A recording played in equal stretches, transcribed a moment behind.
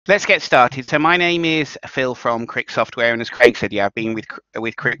Let's get started. So my name is Phil from Crick Software, and as Craig said, I've been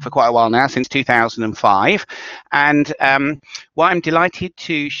with Crick for quite a while now, since 2005. And what I'm delighted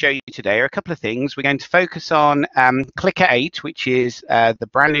to show you today are a couple of things. We're going to focus on Clicker 8, which is the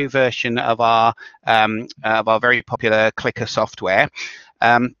brand new version of our very popular Clicker software.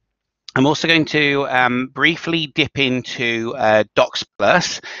 I'm also going to briefly dip into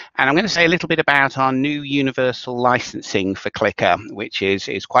Docsplus, and I'm going to say a little bit about our new universal licensing for Clicker, which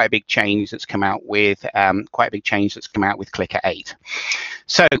is quite a big change that's come out with Clicker 8.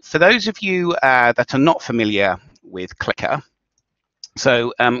 So, for those of you that are not familiar with Clicker,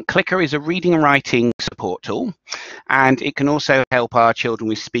 Clicker is a reading and writing support tool, and it can also help our children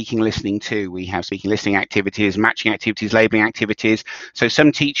with speaking and listening too. We have speaking and listening activities, matching activities, labeling activities. So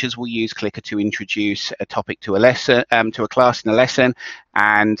some teachers will use Clicker to introduce a topic to a lesson, to a class in a lesson,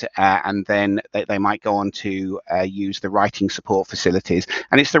 and then they might go on to use the writing support facilities.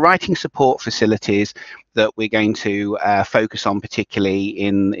 And it's the writing support facilities that we're going to focus on particularly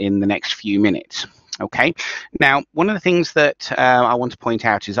in the next few minutes. Okay, now one of the things that I want to point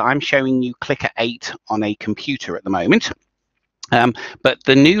out is I'm showing you Clicker 8 on a computer at the moment. But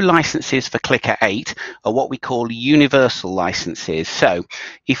the new licenses for Clicker 8 are what we call universal licenses. So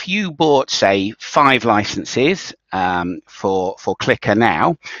if you bought, say, 5 licenses for Clicker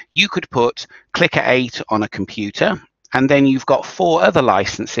now, you could put Clicker 8 on a computer, and then you've got 4 other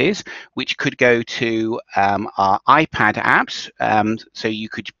licenses which could go to our iPad apps. So you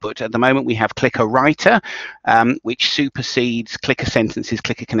could put, at the moment we have Clicker Writer, which supersedes Clicker Sentences,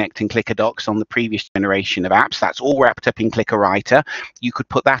 Clicker Connect and Clicker Docs on the previous generation of apps. That's all wrapped up in Clicker Writer. You could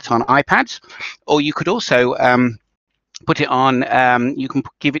put that on iPads, or you could also put it on, you can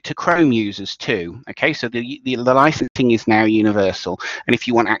give it to Chrome users too. Okay, so the licensing is now universal, and if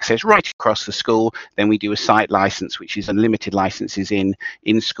you want access right across the school, then we do a site license, which is unlimited licenses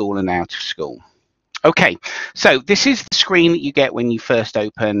in school and out of school. Okay, so this is the screen that you get when you first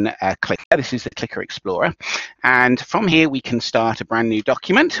open Clicker. This is the Clicker Explorer, and from here we can start a brand new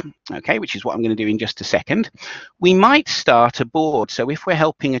document, okay, which is what I'm going to do in just a second. We might start a board, so if we're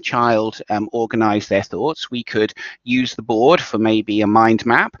helping a child organize their thoughts, we could use the board for maybe a mind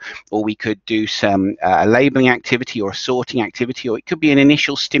map, or we could do some labeling activity or a sorting activity, or it could be an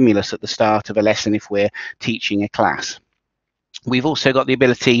initial stimulus at the start of a lesson if we're teaching a class. We've also got the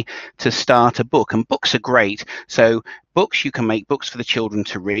ability to start a book, and books are great. So books, you can make books for the children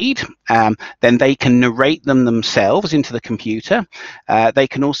to read, then they can narrate them themselves into the computer. They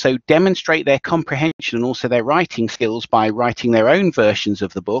can also demonstrate their comprehension and also their writing skills by writing their own versions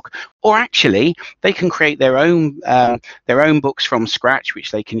of the book, or actually they can create their own books from scratch,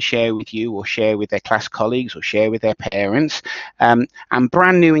 which they can share with you or share with their class colleagues or share with their parents. And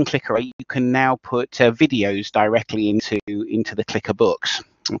brand new in Clicker 8, you can now put videos directly into the Clicker books.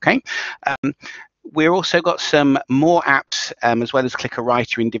 Okay. We've also got some more apps as well as Clicker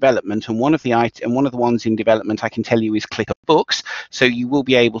Writer in development, and one of the ones in development I can tell you is Clicker Books. So you will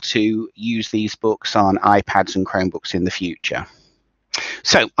be able to use these books on iPads and Chromebooks in the future.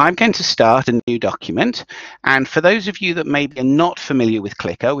 So I'm going to start a new document, and for those of you that maybe are not familiar with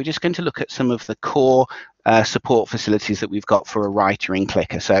Clicker, we're just going to look at some of the core support facilities that we've got for a writer in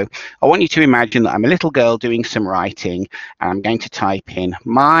Clicker. So I want you to imagine that I'm a little girl doing some writing, and I'm going to type in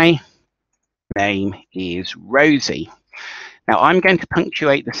my name is Rosie. Now I'm going to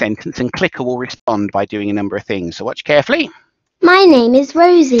punctuate the sentence, and Clicker will respond by doing a number of things. So watch carefully. My name is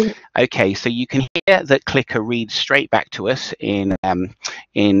Rosie. Okay, so you can hear that Clicker reads straight back to us in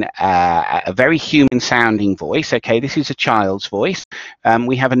a very human-sounding voice. Okay, this is a child's voice.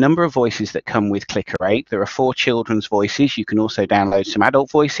 We have a number of voices that come with Clicker 8. There are 4 children's voices. You can also download some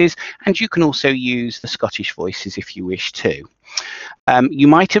adult voices, and you can also use the Scottish voices if you wish to. You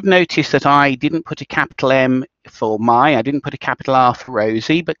might have noticed that I didn't put a capital M for I didn't put a capital R for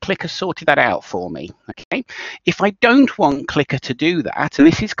Rosie, but Clicker sorted that out for me. Okay, if I don't want Clicker to do that, and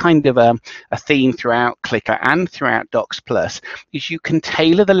this is kind of a theme throughout Clicker and throughout Docsplus, is you can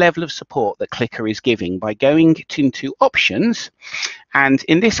tailor the level of support that Clicker is giving by going into options, and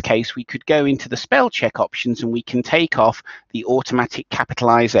in this case we could go into the spell check options, and we can take off the automatic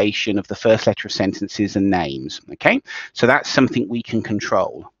capitalization of the first letter of sentences and names. Okay, so that's something we can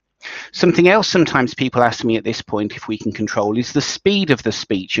control. Something else sometimes people ask me at this point if we can control is the speed of the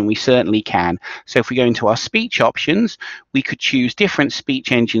speech, and we certainly can. So if we go into our speech options, we could choose different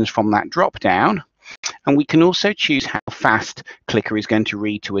speech engines from that drop down, and we can also choose how fast Clicker is going to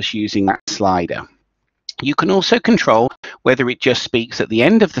read to us using that slider. You can also control whether it just speaks at the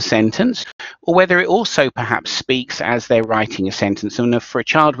end of the sentence, or whether it also perhaps speaks as they're writing a sentence. And for a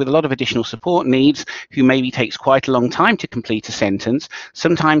child with a lot of additional support needs, who maybe takes quite a long time to complete a sentence,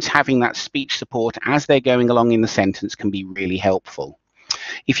 sometimes having that speech support as they're going along in the sentence can be really helpful.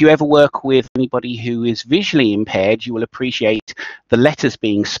 If you ever work with anybody who is visually impaired, you will appreciate the letters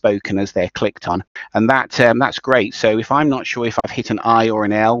being spoken as they're clicked on, and that's great. So if I'm not sure if I've hit an I or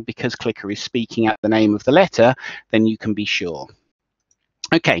an L, because Clicker is speaking out the name of the letter, then you can be sure.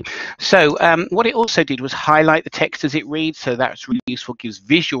 Okay, so what it also did was highlight the text as it reads, so that's really useful, gives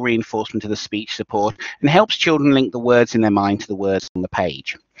visual reinforcement to the speech support, and helps children link the words in their mind to the words on the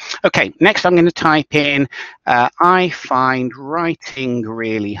page. Okay, next I'm going to type in, I find writing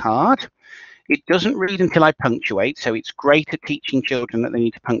really hard. It doesn't read until I punctuate, so it's great at teaching children that they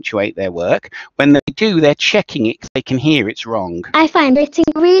need to punctuate their work. When they do, they're checking it because they can hear it's wrong. I find writing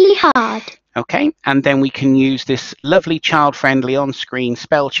really hard. Okay, and then we can use this lovely child-friendly on-screen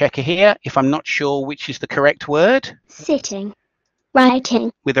spell checker here if I'm not sure which is the correct word. Sitting.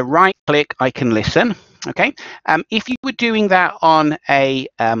 Writing. With a right click, I can listen. Okay, if you were doing that on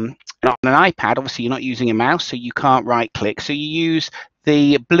an iPad, obviously you're not using a mouse, so you can't right click. So you use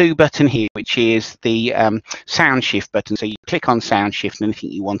the blue button here, which is the sound shift button. So you click on sound shift and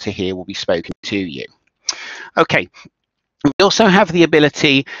anything you want to hear will be spoken to you. Okay. We also have the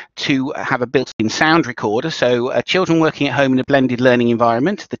ability to have a built-in sound recorder, so children working at home in a blended learning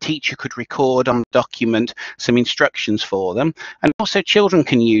environment, the teacher could record on the document some instructions for them, and also children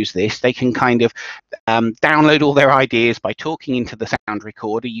can use this. They can kind of download all their ideas by talking into the sound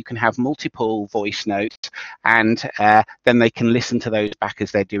recorder. You can have multiple voice notes, and then they can listen to those back as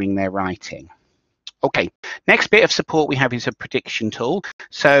they're doing their writing. Okay, next bit of support we have is a prediction tool.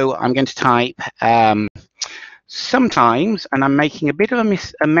 So I'm going to type sometimes, and I'm making a bit of a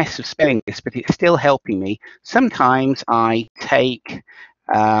mess of spelling this, but it's still helping me. Sometimes I take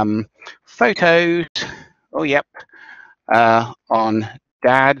photos, on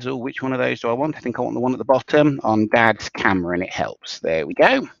Dad's, or which one of those do I want? I think I want the one at the bottom, on Dad's camera, and it helps. There we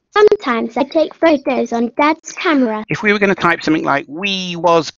go. Sometimes I take photos on Dad's camera. If we were going to type something like, we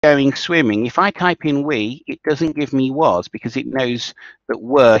was going swimming, if I type in we, it doesn't give me was, because it knows that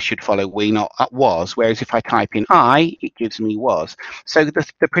were should follow we, not was, whereas if I type in I, it gives me was. So the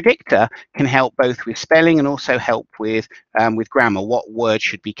predictor can help both with spelling and also help with grammar, what word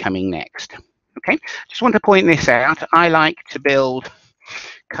should be coming next. Okay, just want to point this out. I like to build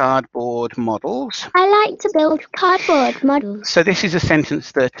cardboard models. I like to build cardboard models. So this is a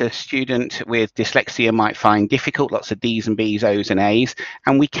sentence that a student with dyslexia might find difficult, lots of D's and B's, O's and A's,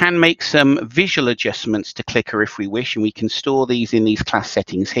 and we can make some visual adjustments to Clicker if we wish, and we can store these in these class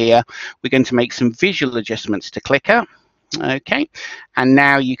settings here. We're going to make some visual adjustments to Clicker. Okay, and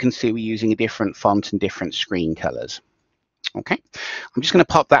now you can see we're using a different font and different screen colors. Okay, I'm just going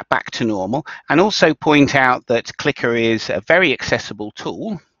to pop that back to normal and also point out that Clicker is a very accessible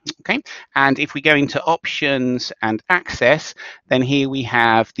tool. Okay, and if we go into options and access, then here we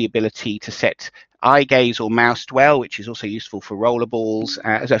have the ability to set eye gaze or mouse dwell, which is also useful for rollerballs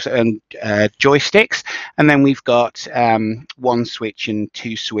and joysticks. And then we've got one switch and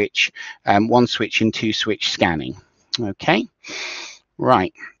two switch scanning. Okay,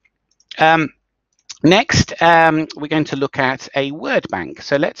 right. Next, we're going to look at a word bank.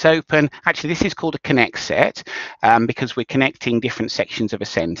 So let's open, actually this is called a connect set because we're connecting different sections of a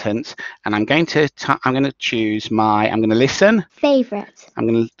sentence. And I'm going to choose I'm going to listen. Favorite. I'm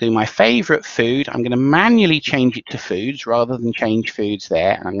going to do my favorite food. I'm going to manually change it to foods rather than change foods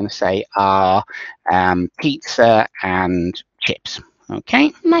there. And I'm going to say pizza and chips.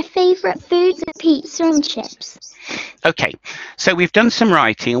 Okay. My favourite foods are pizza and chips. Okay, so we've done some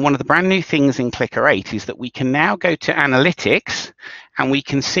writing, and one of the brand new things in Clicker 8 is that we can now go to analytics and we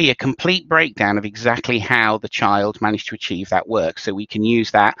can see a complete breakdown of exactly how the child managed to achieve that work. So we can use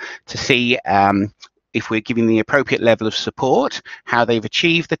that to see if we're giving the appropriate level of support, how they've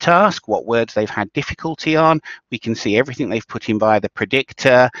achieved the task, what words they've had difficulty on. We can see everything they've put in via the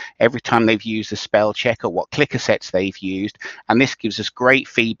predictor, every time they've used the spell checker, what clicker sets they've used. And this gives us great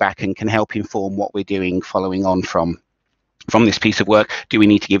feedback and can help inform what we're doing following on from this piece of work. Do we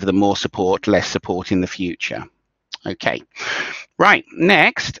need to give them more support, less support in the future? Okay, right,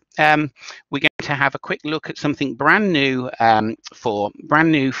 next we're going to have a quick look at something brand new for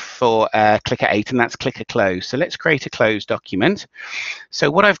Clicker 8, and that's Clicker Close. So let's create a close document.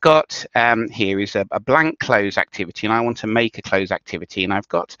 So what I've got here is a blank close activity, and I want to make a close activity, and I've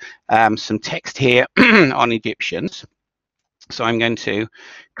got some text here on Egyptians. So I'm going to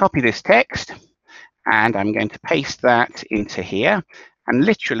copy this text and I'm going to paste that into here. and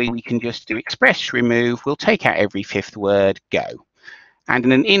literally we can just do express remove. We'll take out every fifth word, go. And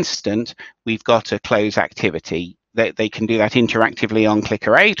in an instant, we've got a close activity. They can do that interactively on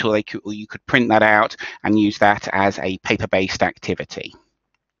Clicker 8, or you could print that out and use that as a paper-based activity.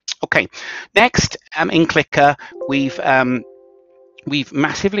 Okay, next in Clicker, we've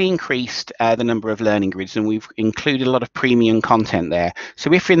massively increased the number of learning grids, and we've included a lot of premium content there.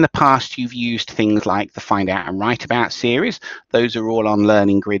 So if in the past you've used things like the Find Out and Write About series, those are all on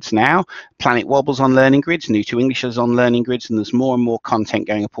learning grids now. Planet Wobble's on learning grids, New to English is on learning grids, and there's more and more content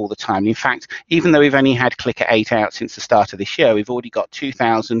going up all the time. In fact, even though we've only had Clicker 8 out since the start of this year, we've already got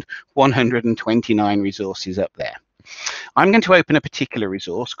 2,129 resources up there. I'm going to open a particular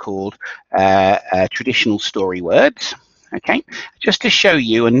resource called Traditional Story Words. Okay, just to show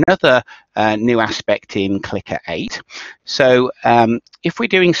you another new aspect in Clicker 8. So if we're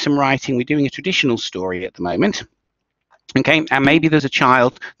doing some writing, we're doing a traditional story at the moment. Okay, and maybe there's a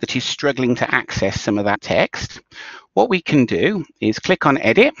child that is struggling to access some of that text. What we can do is click on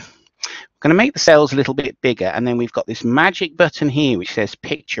Edit. We're going to make the cells a little bit bigger, and then we've got this magic button here which says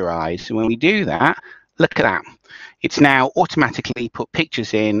Picturize. And when we do that, look at that. It's now automatically put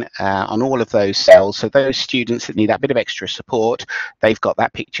pictures in on all of those cells. So those students that need that bit of extra support, they've got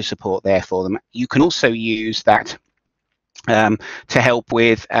that picture support there for them. You can also use that to help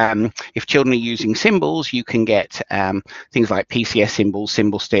with if children are using symbols, you can get things like PCS symbols,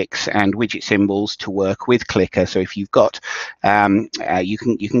 symbol sticks, and widget symbols to work with Clicker. So if you've got, you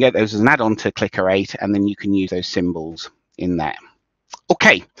can get those as an add-on to Clicker 8, and then you can use those symbols in there.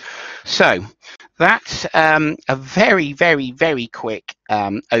 Okay, so that's a very, very, very quick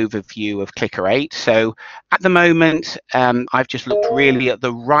overview of Clicker 8. So at the moment, I've just looked really at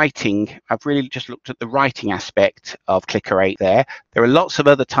the writing. I've really just looked at the writing aspect of Clicker 8 there. There are lots of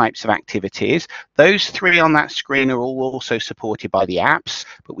other types of activities. Those three on that screen are all also supported by the apps,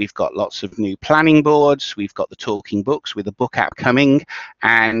 but we've got lots of new planning boards. We've got the talking books with the book app coming,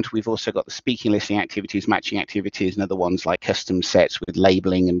 and we've also got the speaking, listening activities, matching activities, and other ones like custom sets with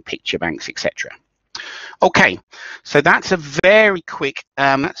labeling and picture banks, etc. Okay, so that's a very quick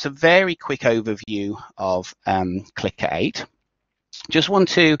overview of Clicker 8. Just want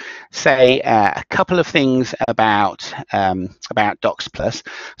to say a couple of things about Docsplus.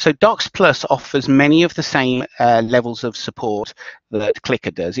 So Docsplus offers many of the same levels of support that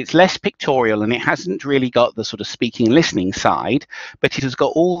Clicker does. It's less pictorial, and it hasn't really got the sort of speaking and listening side, but it has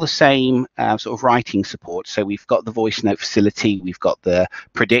got all the same sort of writing support. So we've got the voice note facility, we've got the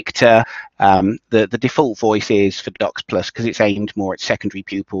predictor. The default voice is for Docsplus, because it's aimed more at secondary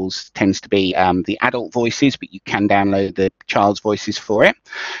pupils, tends to be the adult voices, but you can download the child's voices for it.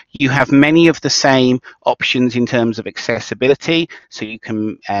 You have many of the same options in terms of accessibility, so you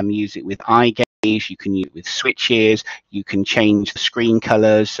can use it with eye gaze, you can use it with switches, you can change the screen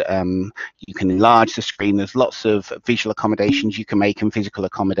colors, you can enlarge the screen. There's lots of visual accommodations you can make, and physical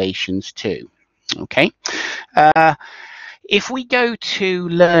accommodations too. Okay. If we go to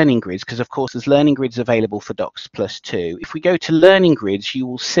learning grids, because of course there's learning grids available for Docsplus too. If we go to learning grids, you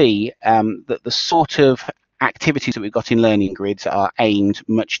will see that the sort of activities that we've got in learning grids are aimed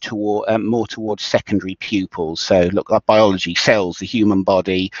much toward more towards secondary pupils. So look like biology, cells, the human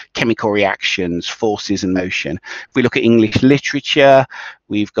body, chemical reactions, forces and motion. If we look at English literature,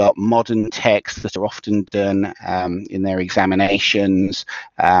 we've got modern texts that are often done in their examinations.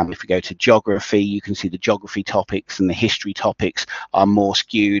 If we go to geography, you can see the geography topics and the history topics are more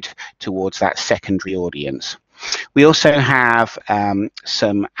skewed towards that secondary audience. We also have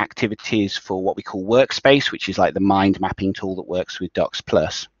some activities for what we call Workspace, which is like the mind mapping tool that works with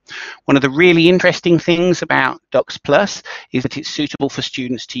Docsplus. One of the really interesting things about Docsplus is that it's suitable for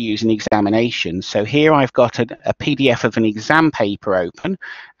students to use in examinations. So here I've got a PDF of an exam paper open,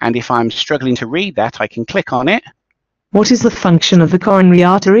 and if I'm struggling to read that, I can click on it. What is the function of the coronary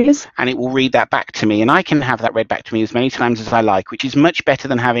arteries? And it will read that back to me, and I can have that read back to me as many times as I like, which is much better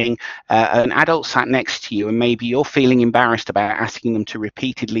than having an adult sat next to you, and maybe you're feeling embarrassed about asking them to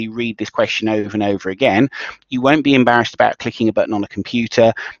repeatedly read this question over and over again. You won't be embarrassed about clicking a button on a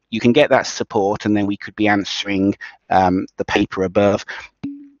computer. You can get that support, and then we could be answering the paper above.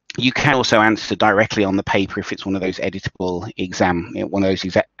 You can also answer directly on the paper if it's one of those editable exam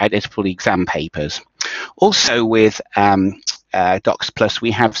papers. Also with Docsplus,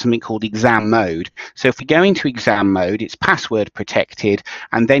 we have something called exam mode. So if we go into exam mode, it's password protected,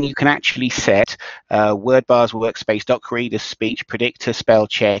 and then you can actually set word bars, workspace, doc reader, speech, predictor, spell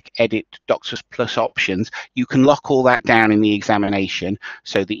check, edit, Docsplus options. You can lock all that down in the examination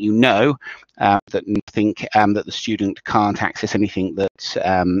so that you know that the student can't access anything that's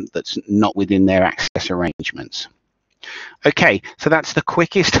not within their access arrangements. Okay, so that's the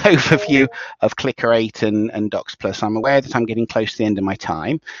quickest overview of Clicker 8 and Docsplus. I'm aware that I'm getting close to the end of my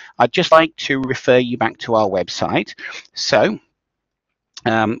time. I'd just like to refer you back to our website. So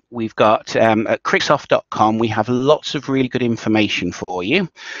we've got at cricksoft.com, we have lots of really good information for you.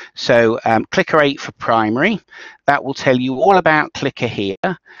 So Clicker 8 for primary, that will tell you all about Clicker here,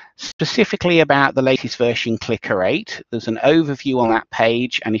 specifically about the latest version Clicker 8. There's an overview on that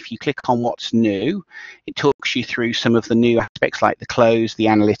page, and if you click on what's new, it talks you through some of the new aspects like the close, the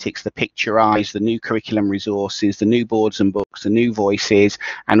analytics, the picture eyes, the new curriculum resources, the new boards and books, the new voices,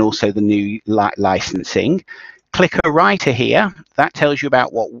 and also the new licensing. Clicker Writer here, that tells you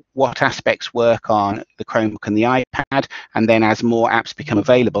about what aspects work on the Chromebook and the iPad, and then as more apps become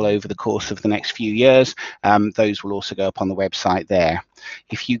available over the course of the next few years, those will also go up on the website there.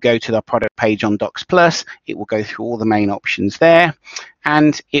 If you go to the product page on Docsplus, it will go through all the main options there,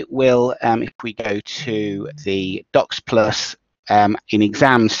 and it will, if we go to the Docsplus in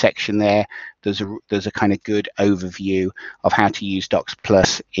exams section there, there's a kind of good overview of how to use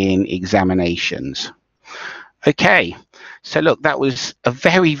Docsplus in examinations. Okay, so look, that was a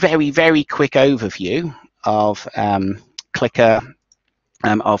very, very, very quick overview of Clicker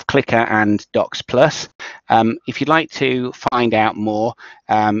and Docsplus. If you'd like to find out more,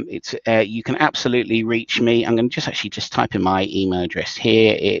 you can absolutely reach me. I'm going to just type in my email address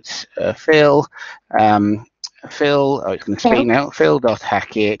here. It's Phil. Phil, oh, it's going to speak now.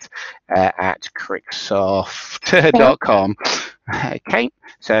 Phil.Hackett at cricksoft.com. Okay,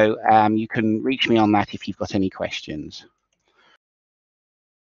 so you can reach me on that if you've got any questions.